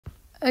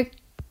Okay,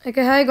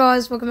 hey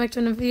guys, welcome back to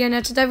another video.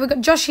 Now today we've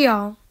got Josh here.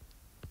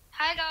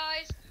 Hi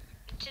guys,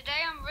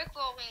 today I'm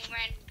rickrolling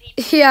random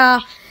people.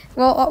 Yeah,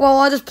 well,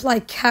 I just play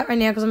cat right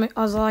now because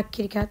I was like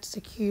kitty cats. They're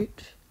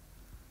cute,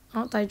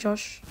 aren't they,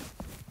 Josh?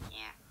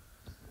 Yeah.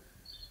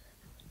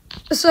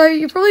 So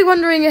you're probably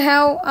wondering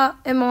how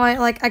am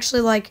I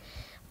actually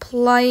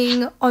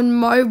playing on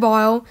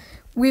mobile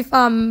with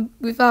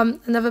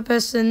another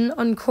person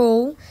on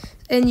call,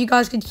 and you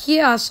guys could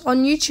hear us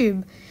on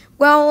YouTube.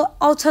 Well,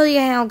 I'll tell you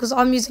how, because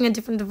I'm using a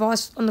different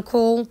device on the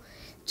call,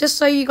 just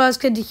so you guys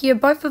could hear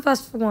both of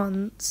us for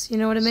once. You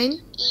know what I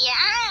mean? Yeah.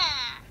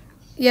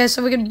 Yeah,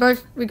 so we could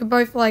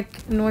both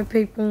like annoy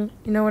people.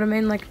 You know what I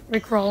mean? Like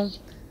rickroll.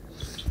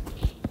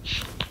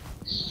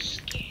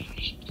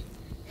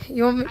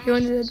 You want to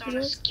do this?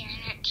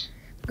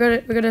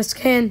 We got to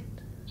scan.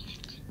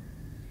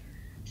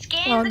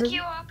 Scan the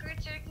QR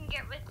code so you can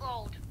get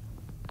rickrolled.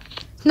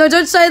 No,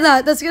 don't say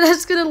that. That's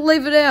gonna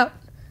leave it out.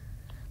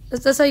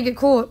 That's how you get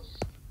caught.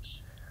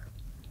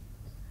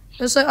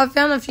 So I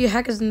found a few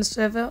hackers in the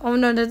server. Oh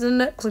no, they're the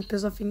net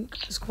clippers, I think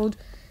it's called.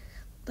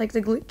 Like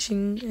they're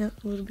glitching out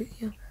a little bit,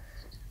 yeah.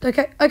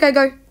 Okay,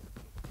 go.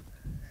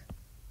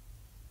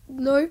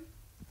 No,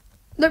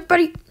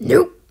 buddy,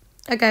 nope.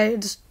 Okay,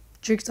 just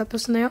jukes that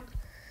person out.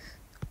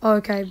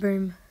 Okay,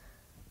 boom.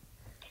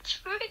 It's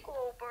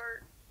rickroll,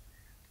 Bert.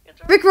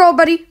 Rickroll,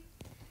 buddy.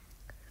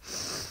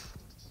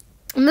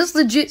 I'm just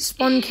legit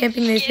spawn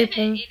camping these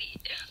people.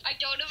 I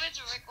don't know if it's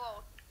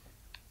rickroll.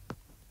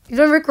 You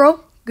don't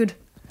rickroll? Good.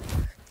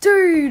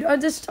 Dude, I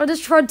just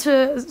tried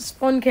to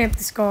spawn camp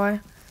this guy.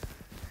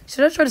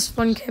 Should I try to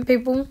spawn camp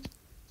people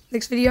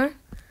next video?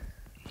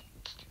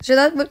 Should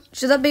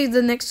that be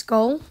the next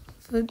goal?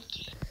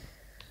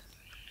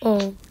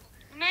 Oh.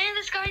 Man,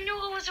 this guy knew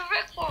it was a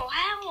rickroll.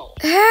 How?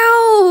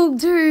 How,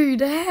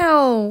 dude?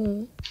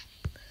 How?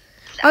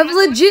 I've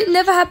legit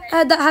never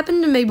had that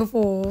happen to me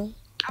before.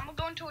 I'm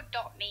going to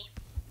adopt me.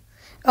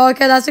 Oh,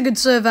 okay, that's a good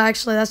server,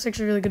 actually. That's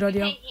actually a really good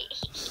idea.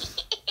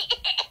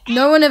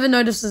 No one ever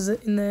notices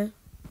it in there.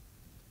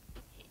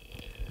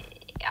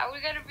 Are we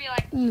going to be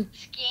like,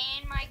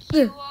 scan my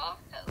QR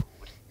code?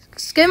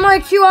 Scan my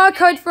QR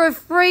code for a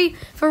free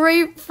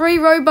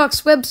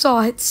Roblox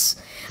websites.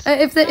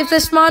 If they're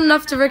smart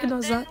enough to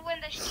recognize that.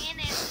 When the scan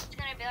is, it's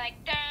going to be like,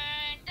 dun,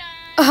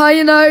 dun,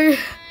 You know. dun,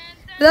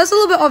 But that's a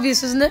little bit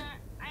obvious, isn't it?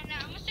 I know,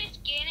 I'm going to say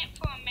scan it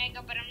for a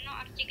mega, but I'm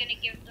not actually going to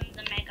give them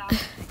the mega.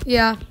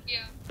 Yeah.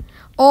 Yeah.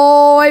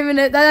 Oh, wait a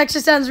minute. That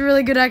actually sounds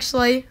really good,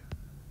 actually.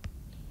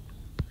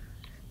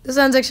 That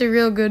sounds actually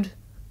real good.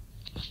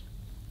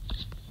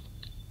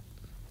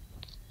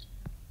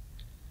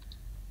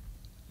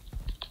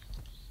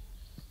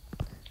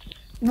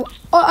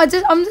 Oh,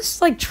 I'm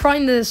just like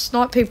trying to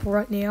snipe people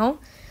right now.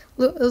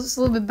 It's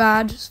a little bit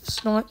bad,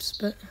 snipes,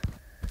 but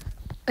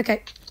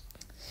okay.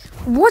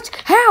 What?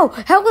 How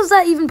was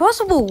that even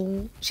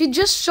possible? She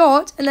just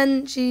shot and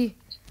then she.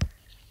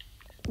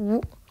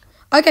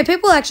 Okay,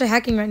 people are actually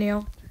hacking right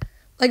now.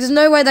 Like, there's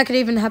no way that could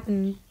even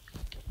happen.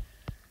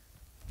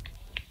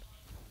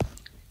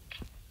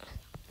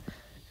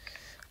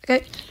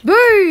 Okay,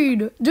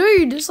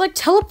 dude, it's like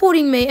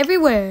teleporting me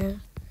everywhere.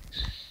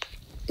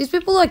 These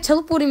people are like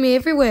teleporting me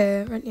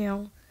everywhere right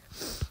now.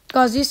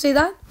 Guys, do you see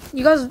that?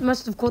 You guys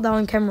must have caught that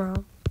on camera.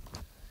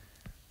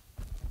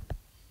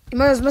 You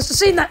guys must have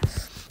seen that.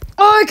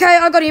 Oh, okay,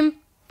 I got him.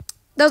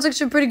 That was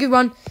actually a pretty good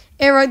one.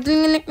 Arrow.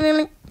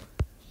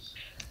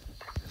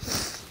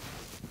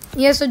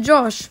 Yeah, so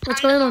Josh,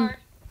 what's going on?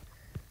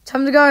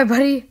 Time to go,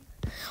 buddy.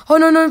 Oh,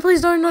 no,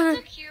 please don't, no.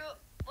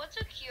 What's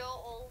a cure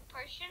all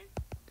potion?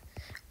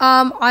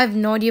 I have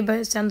no idea, but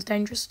it sounds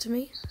dangerous to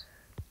me.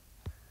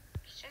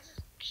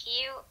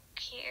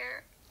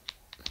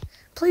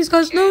 Please,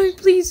 guys, no,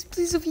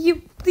 please, of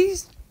you,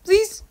 please.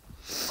 Wait,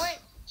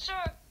 sir,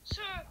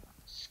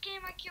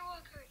 scan my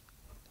QR code.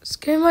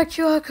 Scan my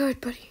QR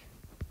code, buddy.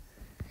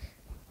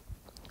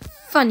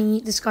 Funny,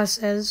 this guy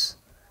says.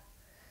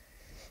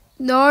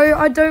 No,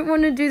 I don't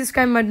want to do this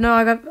game mode. No,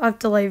 I have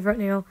to leave right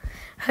now.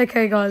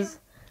 Okay, guys.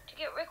 To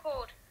get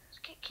rickrolled.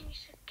 Can you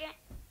scan?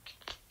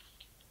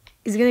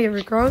 Is he gonna get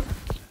rickrolled?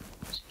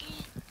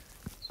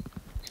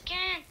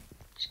 Scan.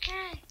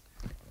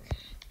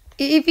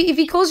 If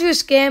he calls you a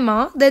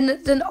scammer,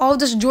 then I'll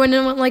just join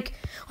in and like,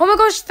 oh my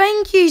gosh,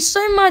 thank you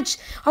so much.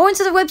 I went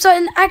to the website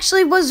and it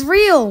actually was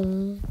real.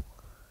 You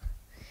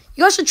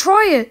guys should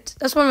try it.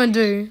 That's what I'm gonna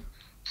do.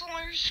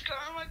 Please scan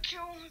my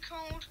QR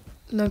code.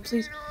 No,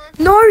 please.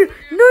 No,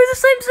 the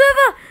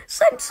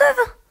same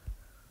server.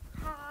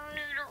 I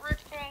need a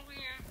rickroll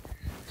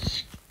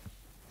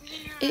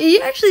here. Are you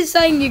actually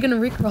saying you're gonna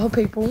rickroll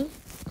people?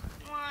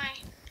 My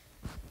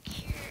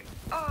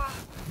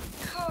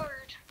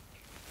card.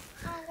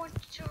 I want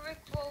to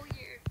rickroll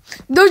you.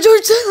 No,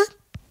 don't say that.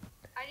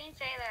 I didn't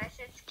say that. I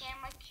said scan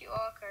my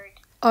QR code.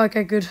 Oh,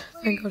 okay, good.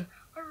 Thank God.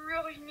 I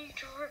really need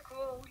to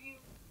rickroll you.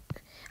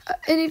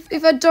 And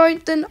if I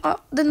don't, then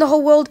the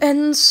whole world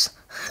ends.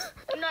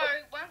 No,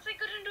 once I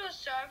got into a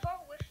server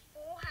with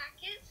 4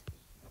 hackers,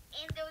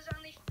 and there was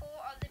only 4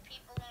 other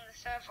people on the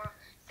server,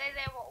 so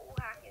they were all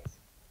hackers.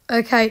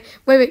 Okay,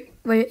 wait.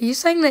 Are you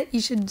saying that you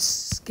should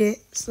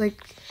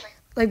like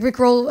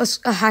rickroll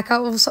a hacker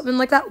or something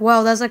like that?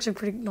 Wow, that's actually a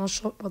pretty nice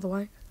shot, by the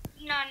way.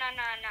 No.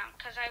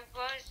 Because I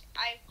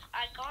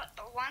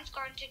once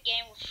got into a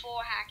game with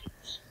 4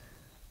 hackers.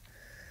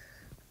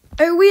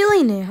 Oh,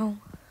 really now?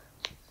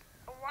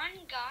 One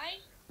guy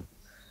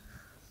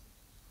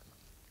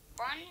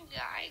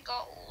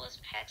got all his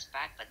pets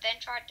back, but then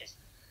tried to.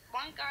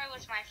 One guy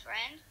was my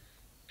friend.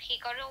 He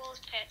got all his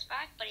pets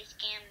back, but he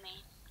scammed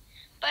me.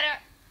 But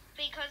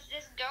because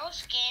this girl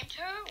scammed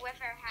her with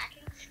her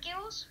hacking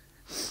skills.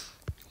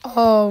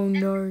 Oh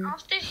no.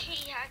 After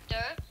she hacked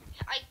her,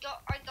 I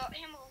got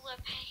him all of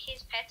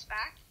his pets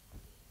back.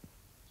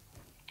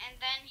 And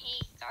then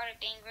he started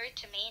being rude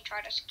to me and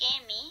tried to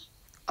scam me.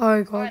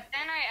 Oh god. But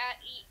then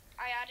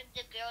I added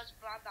the girl's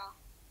brother.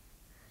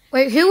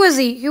 Wait, who was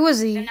he?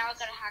 And now I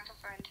got a hacker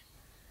friend.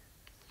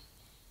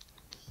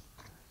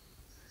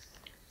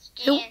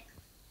 Scan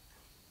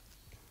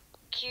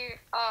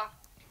QR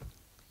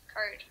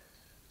code.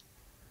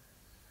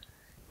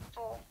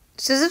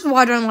 So this is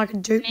why I don't like a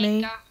dupe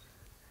me.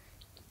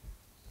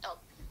 Dog.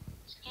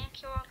 Scan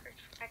QR code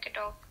for Mega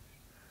Dog.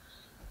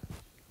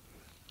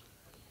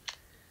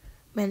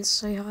 Man, it's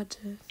so hard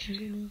to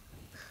figure out.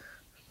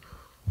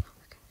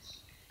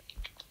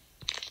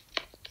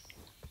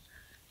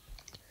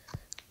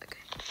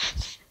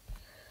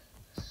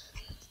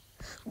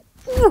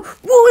 Ooh,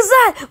 what was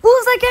that? What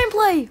was that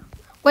gameplay?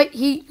 Wait,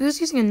 he was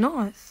using a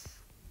knife.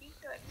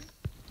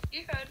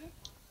 You heard me.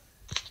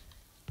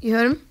 You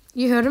heard him?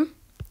 You heard him?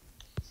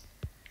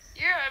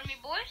 You heard me,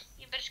 boy.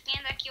 You better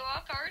scan that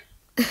QR code.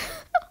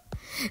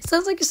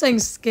 Sounds like you're saying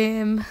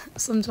scam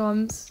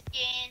sometimes.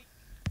 Scan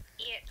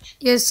it.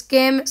 Yeah,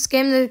 scam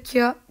the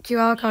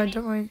QR code.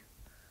 Don't worry.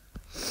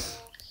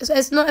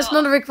 It's not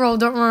a rickroll.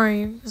 Don't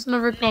worry. It's not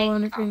a rickroll or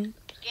anything.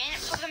 Scan it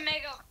for the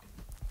mega.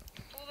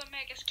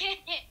 Scan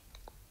it.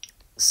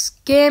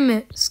 Scam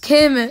it.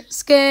 Scam it.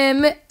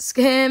 Scam it.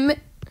 Scam it.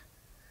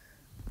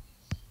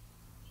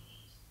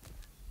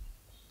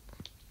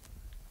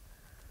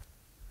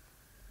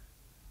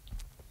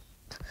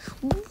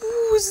 What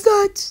was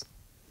that?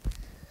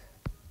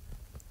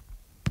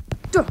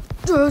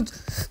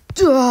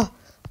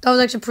 That was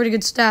actually a pretty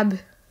good stab.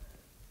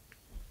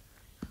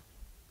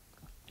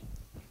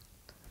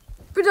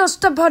 Pretty nice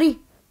stab, buddy.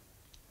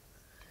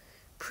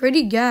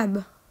 Pretty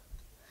gab.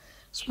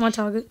 It's my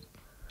target.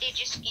 Did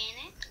you scan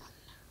it?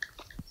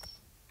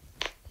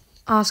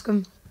 Ask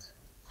them.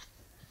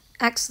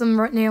 Ask them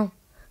right now.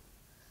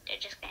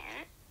 Did you scan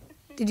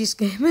it? Did you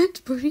scam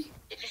it, buddy?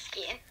 Did you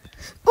scan?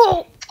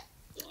 Oh!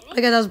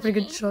 Okay, that was a pretty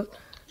good shot.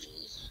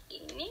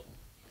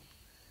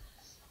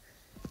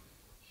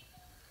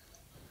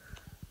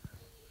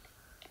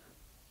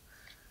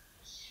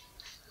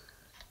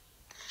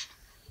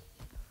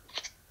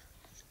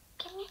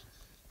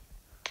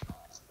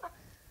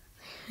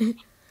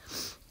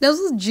 That was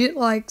legit,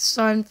 like,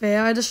 so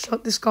unfair. I just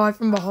shot this guy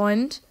from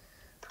behind.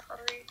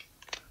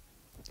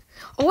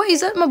 Oh, wait,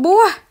 is that my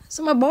boy? Is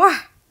that my boy?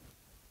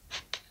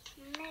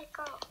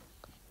 Mega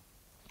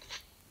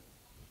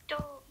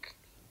Dog.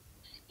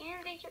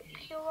 Scan the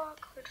QR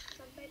code for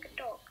the Mega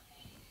Dog.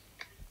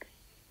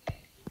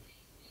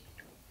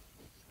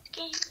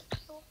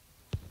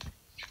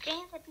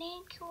 Scan the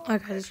name QR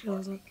code. Okay, I just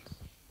realized that.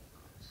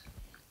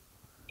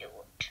 Do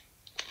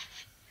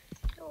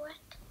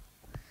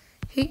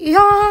it.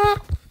 Yeah.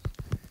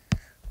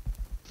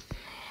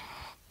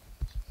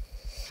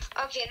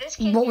 Okay, this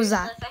kid. What was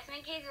that? I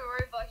think he's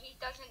a robot. He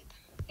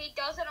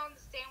doesn't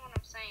understand what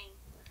I'm saying.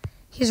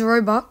 He's a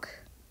robot.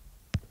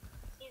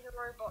 He's a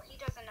robot. He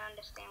doesn't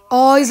understand what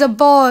Oh, I'm he's a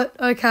bot.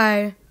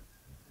 Okay.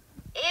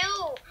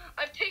 Ew!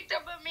 I picked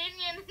up a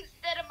minion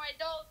instead of my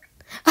dog.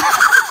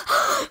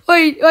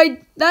 wait.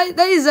 That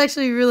is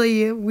actually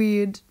really a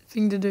weird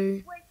thing to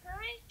do. Wait,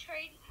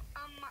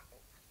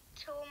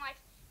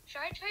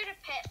 should I trade a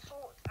pet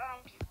for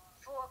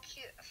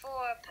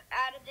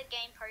out of the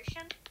game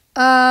potion?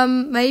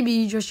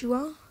 Maybe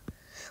Joshua.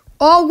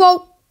 Oh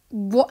well,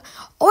 what?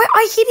 Oh,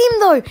 I hit him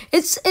though.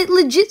 It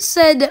legit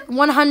said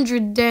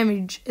 100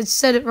 damage. It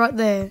said it right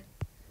there.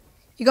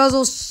 You guys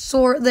all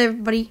saw it there,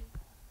 buddy.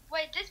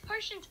 Wait, this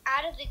potion's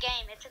out of the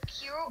game. It's a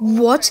cure.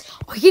 What?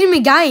 I hit him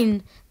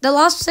again. The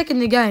last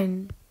second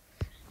again.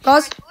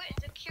 Guys,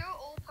 it's a cure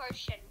all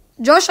potion.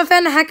 Josh, I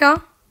found a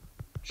hacker.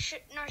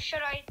 Should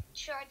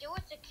I do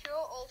it's a cure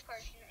all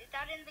potion? Is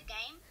that in the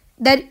game?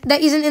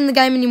 That isn't in the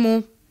game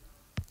anymore.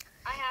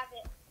 I have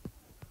it.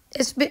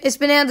 It's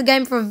been out of the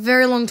game for a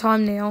very long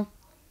time now.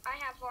 I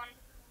have one.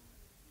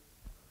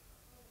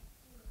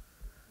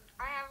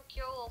 I have a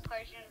cure all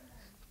potion.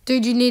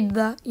 Dude, you need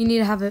that. You need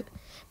to have it.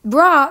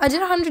 Bruh, I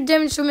did 100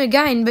 damage to him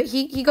again, but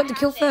he got the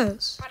kill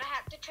first. But I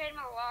have to trade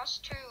my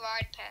last 2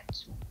 ride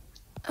pets.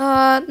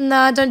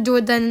 Nah, don't do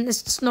it then.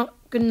 It's just not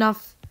good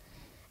enough.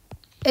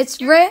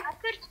 It's rare.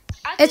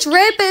 It's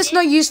rare, but it's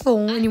not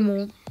useful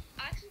anymore.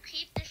 I can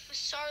keep this for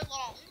so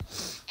long,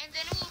 and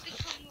then it will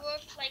become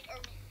worth like a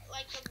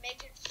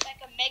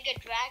mega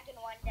dragon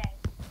one day.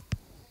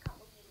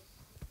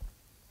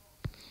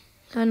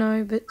 I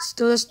know, but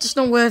still, that's just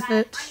not worth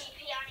it. I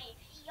need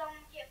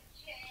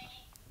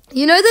pee.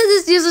 You know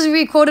that this is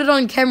recorded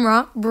on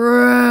camera?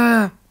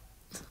 Bruh.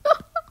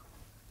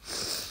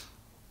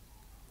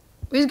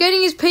 He's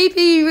getting his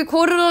pee-pee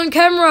recorded on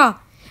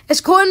camera.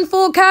 It's caught in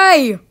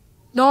 4K.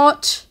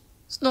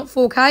 It's not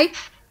 4K.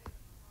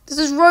 This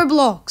is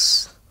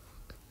Roblox.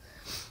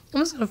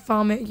 I'm just gonna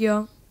farm it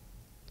here.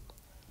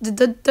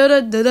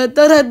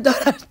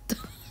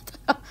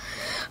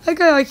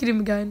 Okay, I hit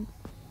him again.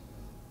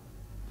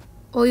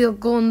 Oh, you're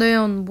going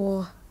down,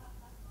 boy.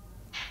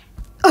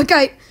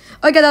 Okay,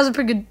 that was a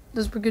pretty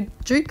good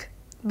juke,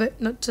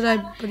 but not today,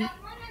 buddy. How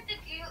long has the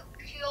cure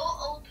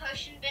all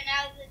potion been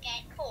out of the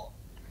game for?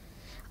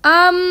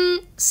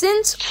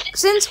 Since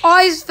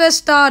I first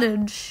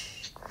started.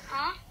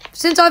 Huh?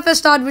 Since I first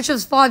started, which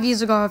was 5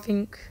 years ago, I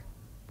think.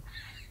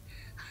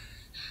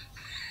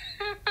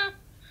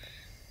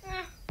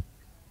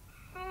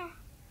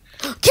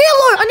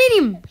 Kilo!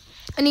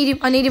 I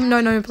need him.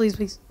 No,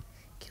 please.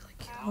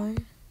 Kilo.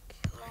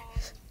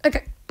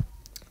 Okay.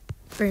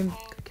 Boom.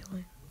 Good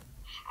kilo.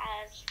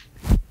 Has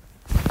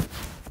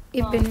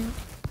It been.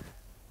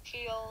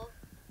 killed.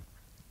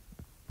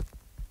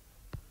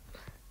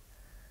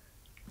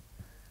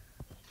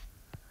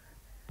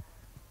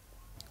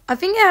 I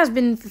think it has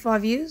been for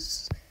 5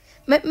 years.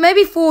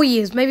 Maybe 4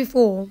 years. Maybe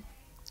 4.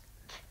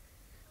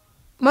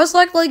 Most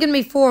likely gonna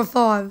be 4 or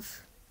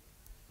 5.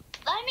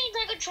 That means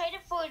I could trade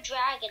it for a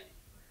dragon.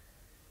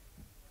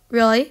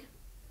 Really?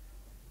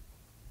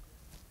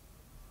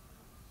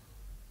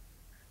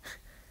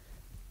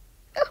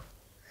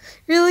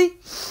 Really?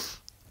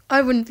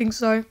 I wouldn't think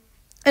so.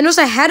 And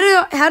also, how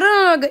did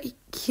I get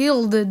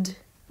killed?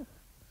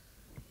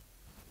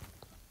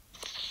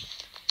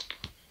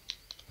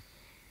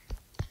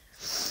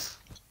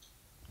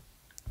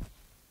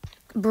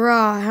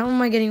 Bruh, how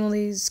am I getting all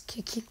these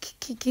kill?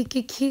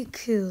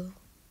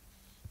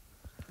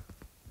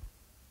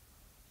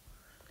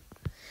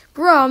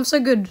 Bruh, I'm so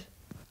good.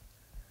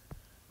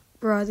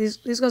 Bruh,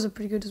 these guys are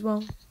pretty good as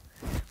well.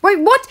 Wait,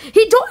 what?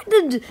 He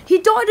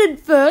died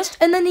first,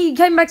 and then he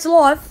came back to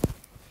life,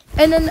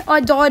 and then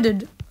I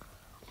died.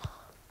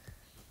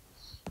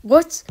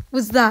 What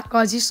was that,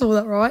 guys? You saw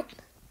that, right?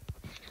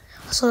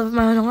 I saw that with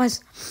my own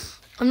eyes.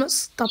 I'm not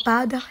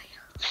stupid.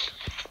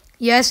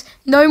 Yes,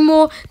 no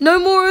more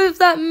of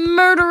that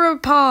murderer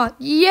part.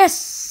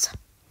 Yes.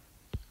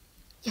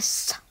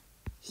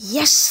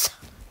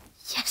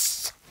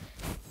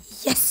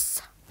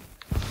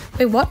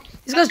 Wait, what?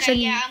 This guy's Okay,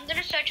 yeah, I'm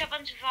gonna search up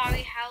on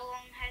Safari how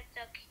long has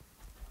the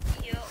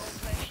cure all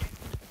potion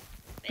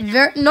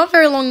been. Not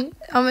very long.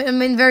 I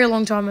mean, very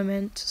long time. I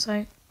meant to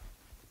say,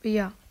 but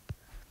yeah.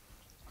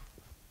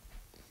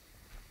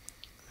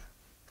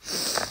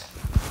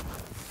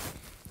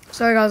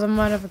 Sorry, guys. I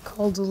might have a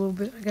cold a little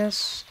bit. I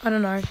guess I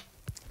don't know. I'm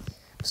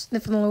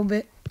sniffing a little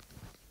bit.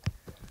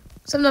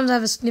 Sometimes I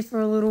have a sniff for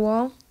a little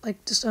while,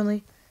 like just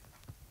only.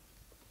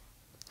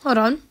 Hold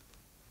on.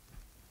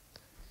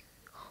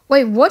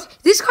 Wait, what?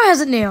 This guy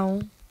has it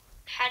now.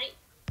 How do you...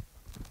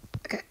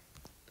 Okay.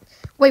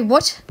 Wait,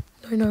 what?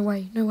 No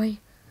way. Wait,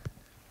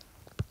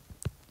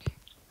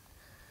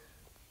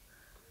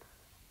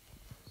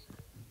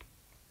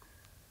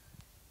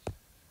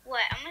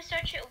 I'm gonna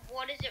search it.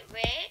 What is it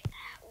rate?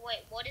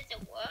 Wait, what is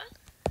it worth?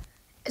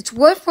 It's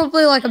worth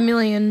probably like 1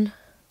 million.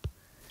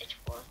 It's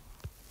worth...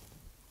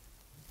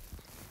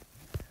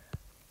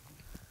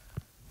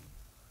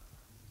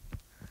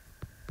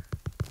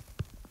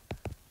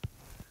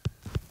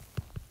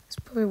 It's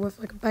probably worth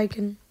like a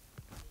bacon.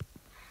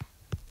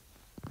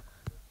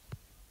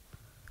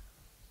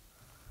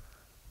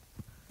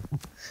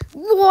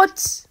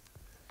 What?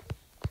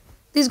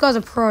 These guys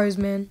are pros,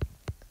 man.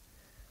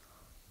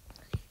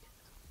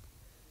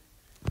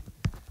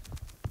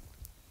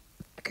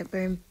 Okay,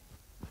 boom.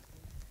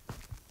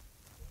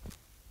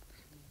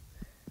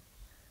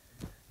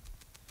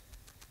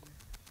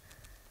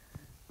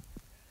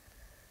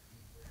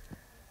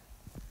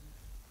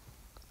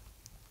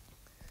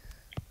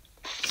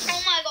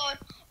 Oh my god.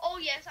 Oh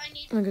yes, I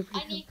need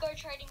go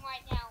trading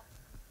right now.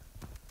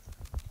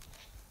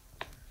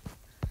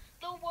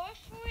 The worth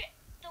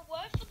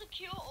for the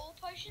cure all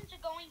potions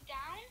are going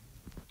down,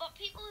 but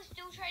people are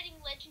still trading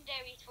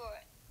legendaries for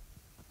it.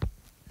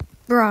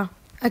 Bruh.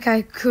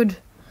 Okay, good.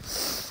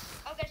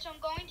 Okay, so I'm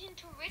going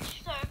into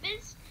rich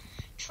servers,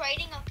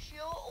 trading a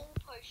cure all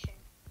potion.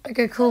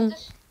 Okay, cool.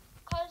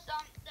 Because the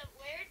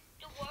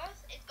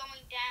worth is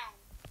going down.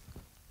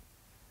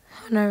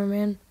 I know,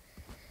 man.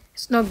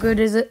 It's not good,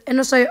 is it? And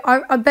also,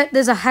 I bet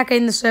there's a hacker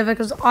in the server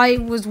because I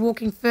was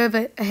walking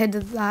further ahead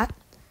of that.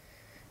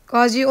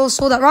 Guys, you all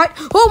saw that, right?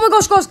 Oh my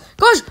gosh, guys, oh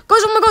my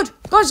god,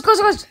 guys.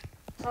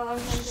 Oh, I'm going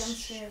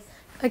downstairs.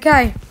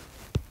 Okay,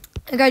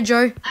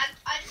 Joe. I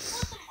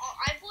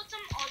bought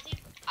some Aussie.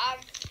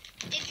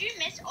 Did you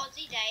miss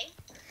Aussie Day?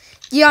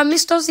 Yeah, I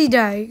missed Aussie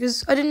Day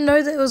because I didn't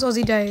know that it was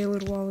Aussie Day a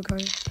little while ago.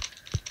 It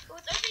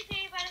was Aussie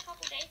Day about a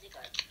couple days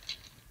ago.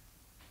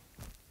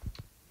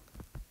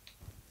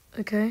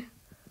 Okay.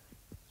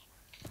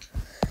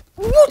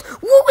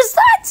 What was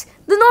that?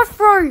 The knife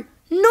throw.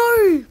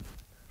 No.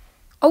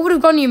 I would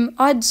have gotten him.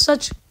 I had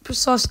such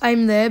precise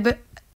aim there, but